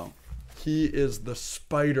 No. He is the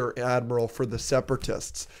spider admiral for the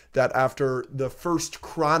Separatists that after the first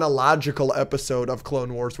chronological episode of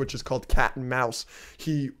Clone Wars, which is called Cat and Mouse,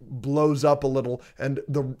 he blows up a little and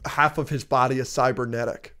the half of his body is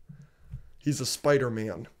cybernetic. He's a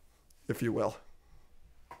Spider-Man, if you will.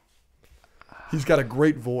 He's got a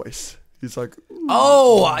great voice. He's like, ooh.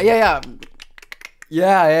 Oh, yeah.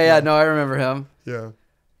 No, I remember him. Yeah.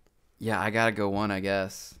 Yeah, I gotta go 1, I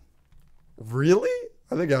guess. Really?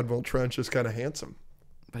 I think Admiral Trench is kind of handsome.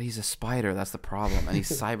 But he's a spider. That's the problem. And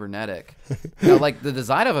he's cybernetic. Like, the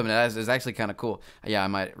design of him is actually kind of cool. Yeah, I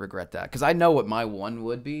might regret that. Because I know what my 1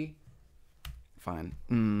 would be. Fine.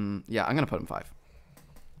 Yeah, I'm going to put him 5.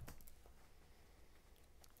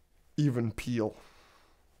 Even Peel.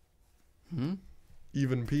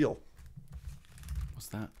 Even Peel. What's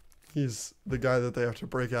that? He's the guy that they have to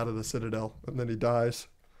break out of the Citadel, and then he dies.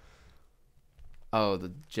 Oh,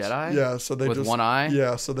 the Jedi? Yeah, so they with just, 1 eye?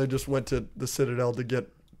 Yeah, so they just went to the Citadel to get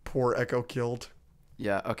poor Echo killed.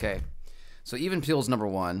 Yeah, okay. So Even Peel's number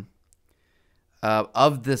 1.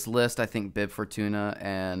 Of this list, I think Bib Fortuna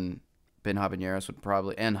and Ben Habaneros would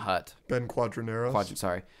probably, and Hutt. Ben Quadraneros.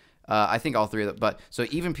 Sorry. I think all 3 of them. But so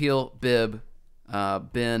Even Peel, Bib,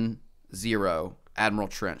 Ben, 0, Admiral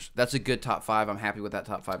Trench. That's a good top 5. I'm happy with that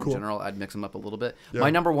top 5 in general. I'd mix them up a little bit. Yeah. My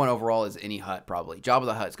number 1 overall is any Hutt, probably. Jabba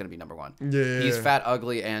the Hutt is going to be number 1. Yeah. He's fat,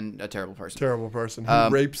 ugly, and a terrible person. Terrible person. He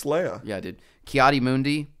rapes Leia. Yeah, dude. Kiadi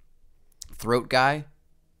Mundi, throat guy.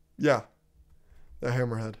 Yeah. The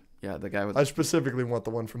hammerhead. Yeah, the guy with... I specifically want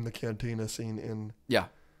the one from the cantina scene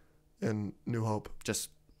in New Hope. Just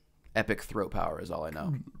epic throat power is all I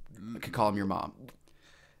know. I could call him your mom.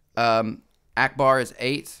 Akbar is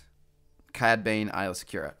 8. Cad Bane, Ayla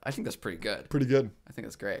Secura. I think that's pretty good. Pretty good. I think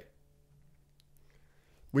that's great.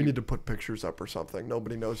 We need to put pictures up or something.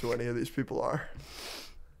 Nobody knows who any of these people are.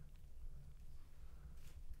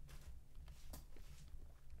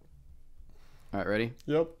 All right, ready?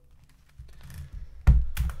 Yep.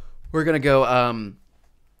 We're going to go,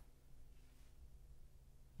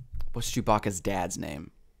 what's Chewbacca's dad's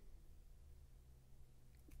name?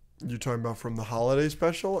 You talking about from the holiday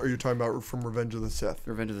special, or you talking about from Revenge of the Sith?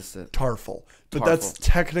 Revenge of the Sith. Tarful. But that's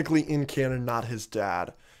technically in canon not his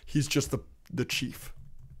dad. He's just the chief.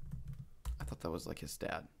 I thought that was like his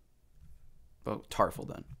dad. Oh, Tarful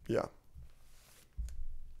then. Yeah.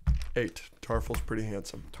 8. Tarful's pretty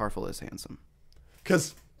handsome. Tarful is handsome.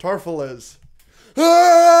 Because Tarful is...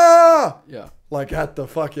 Ah! Yeah. Like at the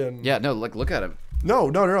fucking... Yeah, no, like look at him.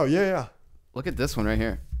 No. Yeah. Look at this one right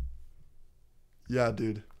here. Yeah,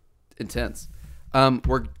 dude. Intense.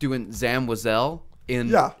 We're doing Zam Wazell in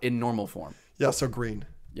normal form. Yeah, so green.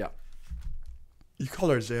 Yeah. You call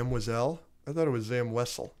her Zam Wazell? I thought it was Zam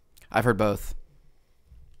Wessel. I've heard both.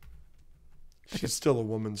 She's still a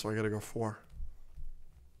woman, so I gotta go 4.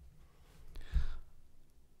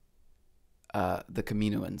 The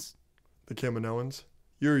Kaminoans. The Kaminoans.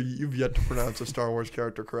 You've yet to pronounce a Star Wars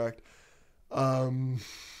character correct. The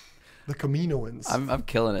Kaminoans. I'm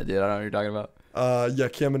killing it, dude. I don't know what you're talking about. Yeah,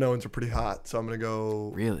 Kaminoans are pretty hot, so I'm gonna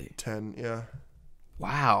go really 10. Yeah.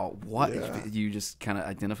 Wow. What? Yeah. You just kind of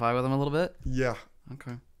identify with them a little bit? Yeah.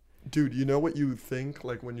 Okay. Dude, you know what you think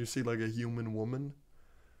like when you see like a human woman?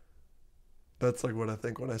 That's like what I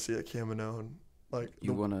think when I see a Kaminoan. Like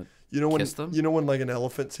you want to kiss them? You know when like an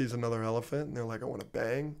elephant sees another elephant and they're like, I want to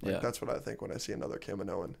bang? Like, yeah. That's what I think when I see another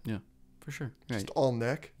Kaminoan. Yeah, for sure. Just all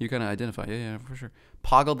neck. You kind of identify. Yeah, for sure.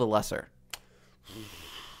 Poggle the Lesser.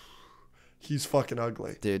 He's fucking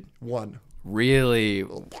ugly. Dude. 1. Really? He's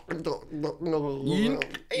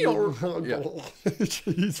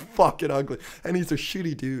fucking ugly. And he's a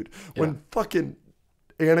shitty dude. When fucking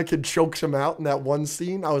Anakin chokes him out in that one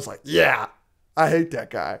scene, I was like, yeah, I hate that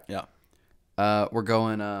guy. Yeah. We're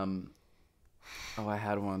going, oh, I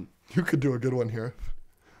had one. You could do a good one here.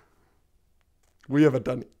 We haven't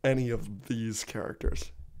done any of these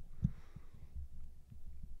characters.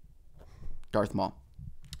 Darth Maul.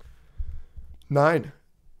 9.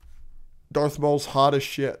 Darth Maul's hot as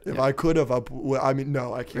shit. If I could have, I mean,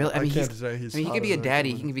 no, I can't. Really? I can't say he's. He could be a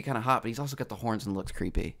daddy. He can be kind of hot, but he's also got the horns and looks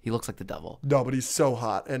creepy. He looks like the devil. No, but he's so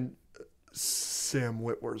hot. And Sam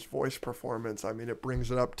Witwer's voice performance, I mean, it brings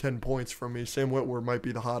it up 10 points for me. Sam Witwer might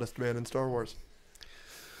be the hottest man in Star Wars.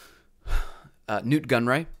 Newt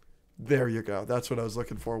Gunray. There you go. That's what I was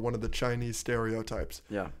looking for. One of the Chinese stereotypes.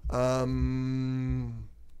 Yeah.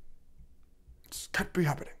 This can't be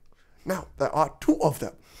happening. Now, there are 2 of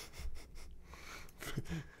them.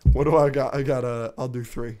 What do I got? I'll do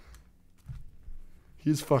 3.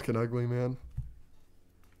 He's fucking ugly, man.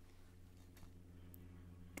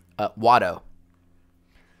 Watto.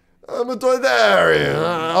 I'm a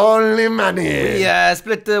Toydarian. Only money. We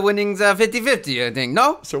split the winnings 50-50, I think.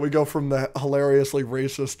 No? So we go from the hilariously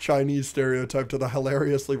racist Chinese stereotype to the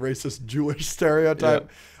hilariously racist Jewish stereotype.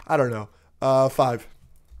 Yeah. I don't know. 5.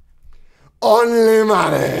 Only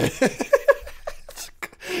money.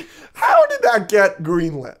 How did that get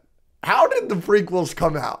greenlit? How did the prequels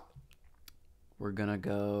come out? We're gonna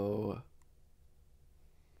go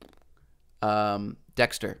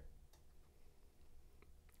Dexter.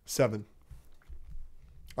 7.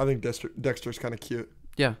 I think Dexter's kind of cute.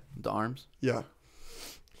 Yeah, the arms. Yeah.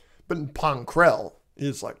 But in Ponkrell,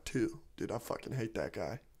 he's like 2. Dude, I fucking hate that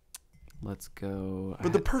guy. Let's go.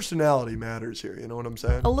 But the personality matters here, you know what I'm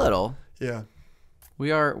saying? A little. Yeah.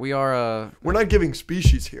 We are We're not giving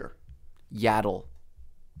species here. Yaddle.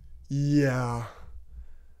 Yeah.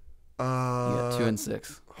 You got 2 and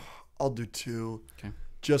 6. I'll do 2. Okay.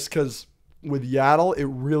 Just because with Yaddle, it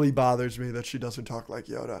really bothers me that she doesn't talk like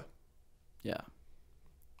Yoda. Yeah.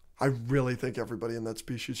 I really think everybody in that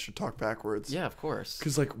species should talk backwards. Yeah, of course.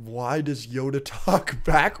 Because, like, why does Yoda talk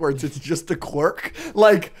backwards? It's just a quirk.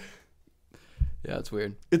 Like... Yeah, it's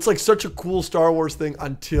weird. It's like such a cool Star Wars thing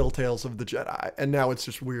until Tales of the Jedi. And now it's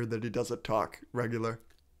just weird that he doesn't talk regular.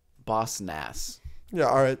 Boss Nass. Yeah,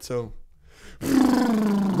 all right, so.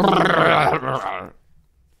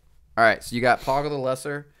 All right, so you got Poggle the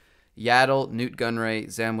Lesser, Yaddle, Newt Gunray,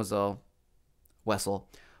 Zamwazel, Wessel,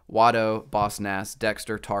 Watto, Boss Nass,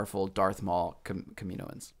 Dexter, Tarful, Darth Maul,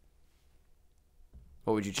 Kaminoans.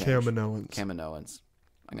 What would you change? Kaminoans.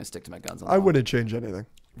 I'm going to stick to my guns on that. I wouldn't change anything.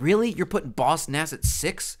 Really? You're putting Boss Nass at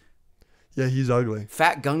 6? Yeah, he's ugly.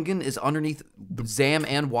 Fat Gungan is underneath Zam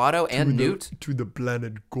and Watto and Newt? To the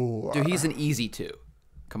planet Gore. Dude, he's an easy 2.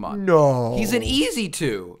 Come on. No. He's an easy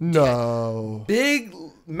 2. No. Big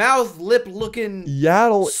mouth, lip looking,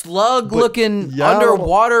 Yaddle, slug looking, Yaddle,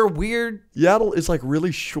 underwater, weird. Yaddle is like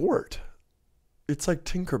really short. It's like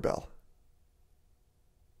Tinkerbell.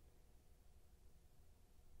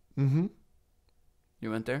 Mm-hmm.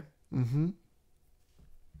 You went there? Mm-hmm.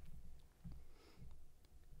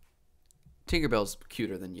 Tinkerbell's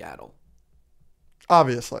cuter than Yaddle.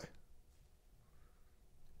 Obviously.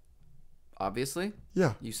 Obviously?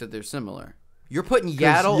 Yeah. You said they're similar. You're putting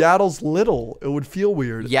Yaddle... Yaddle's little. It would feel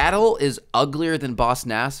weird. Yaddle is uglier than Boss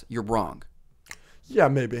Nass. You're wrong. Yeah,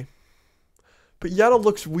 maybe. But Yaddle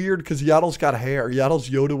looks weird because Yaddle's got hair. Yaddle's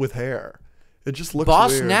Yoda with hair. It just looks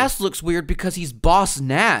Boss weird. Nass looks weird because he's Boss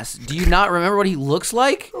Nass. Do you not remember what he looks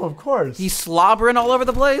like? Oh, of course. He's slobbering all over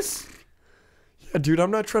the place. Yeah, dude,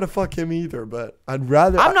 I'm not trying to fuck him either, but I'd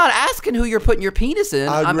rather... I'm not asking who you're putting your penis in.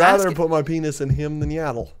 I'd rather put my penis in him than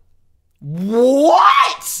Yaddle.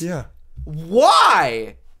 What? Yeah.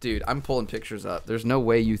 Why? Dude, I'm pulling pictures up. There's no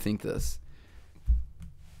way you think this.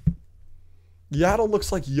 Yaddle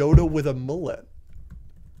looks like Yoda with a mullet.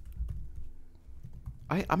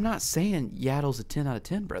 I'm not saying Yaddle's a 10 out of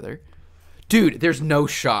 10, brother. Dude, there's no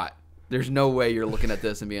shot. There's no way you're looking at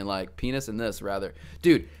this and being like, penis in this, rather.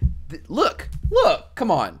 Dude, look,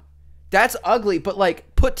 come on. That's ugly, but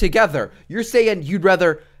like put together. You're saying you'd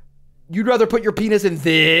rather put your penis in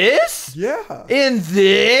this? Yeah. In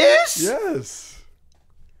this? Yes.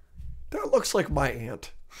 That looks like my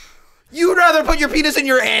aunt. You'd rather put your penis in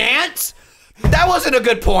your aunt? That wasn't a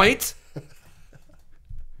good point.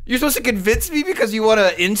 You're supposed to convince me because you want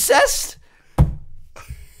to incest?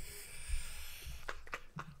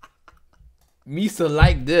 Misa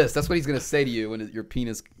like this. That's what he's going to say to you when your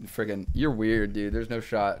penis friggin'... You're weird, dude. There's no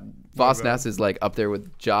shot. Boss Nass is like up there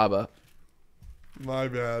with Jabba. My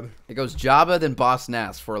bad. It goes Jabba, then Boss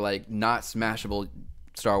Nass for like not smashable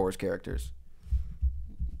Star Wars characters.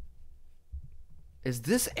 Is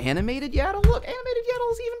this animated Yaddle? Look, animated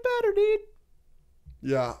Yaddle is even better, dude.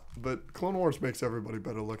 Yeah, but Clone Wars makes everybody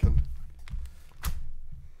better looking.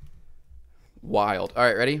 Wild. All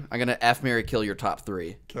right, ready? I'm going to F, marry, kill your top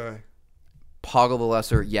 3. Okay. Poggle the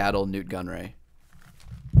Lesser, Yaddle, Newt Gunray.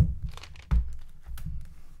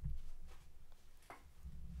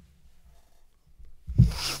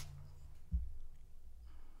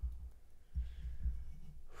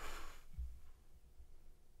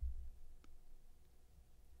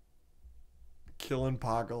 Killing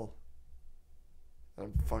Poggle.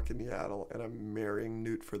 I'm fucking Yaddle, and I'm marrying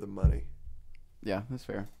Newt for the money. Yeah, that's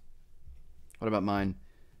fair. What about mine?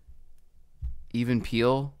 Even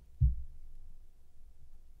Peel,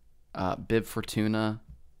 Bib Fortuna,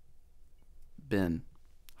 Ben,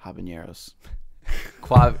 Habaneros,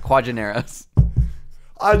 Quadraneros.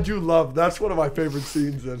 I do love. That's one of my favorite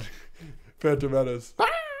scenes in Phantom Menace.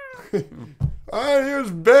 Here's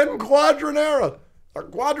Ben Quadranera.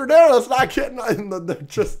 Quadranera's not kidding. They're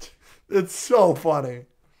just. It's so funny.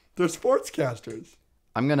 They're sportscasters.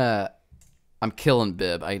 I'm killing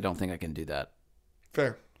Bib. I don't think I can do that.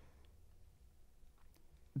 Fair.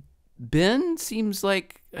 Ben seems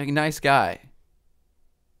like a nice guy.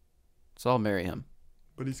 So I'll marry him.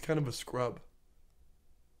 But he's kind of a scrub.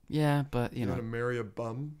 Yeah, but you know. Gonna marry a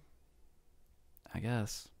bum? I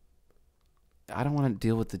guess. I don't want to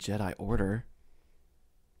deal with the Jedi Order.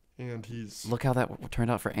 And he's... Look how that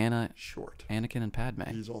turned out for Anna. Short. Anakin and Padme.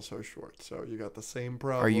 He's also short. So you got the same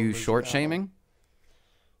problem. Are you short shaming?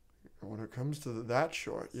 When it comes to that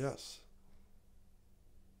short, yes.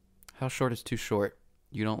 How short is too short?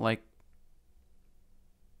 You don't like...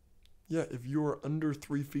 Yeah, if you're under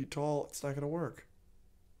 3 feet tall, it's not going to work.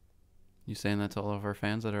 You saying that to all of our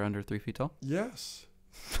fans that are under 3 feet tall? Yes.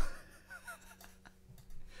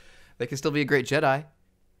 They can still be a great Jedi.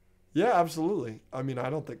 Yeah, absolutely. I mean, I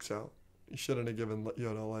don't think so. You shouldn't have given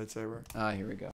Yoda a lightsaber. Here we go.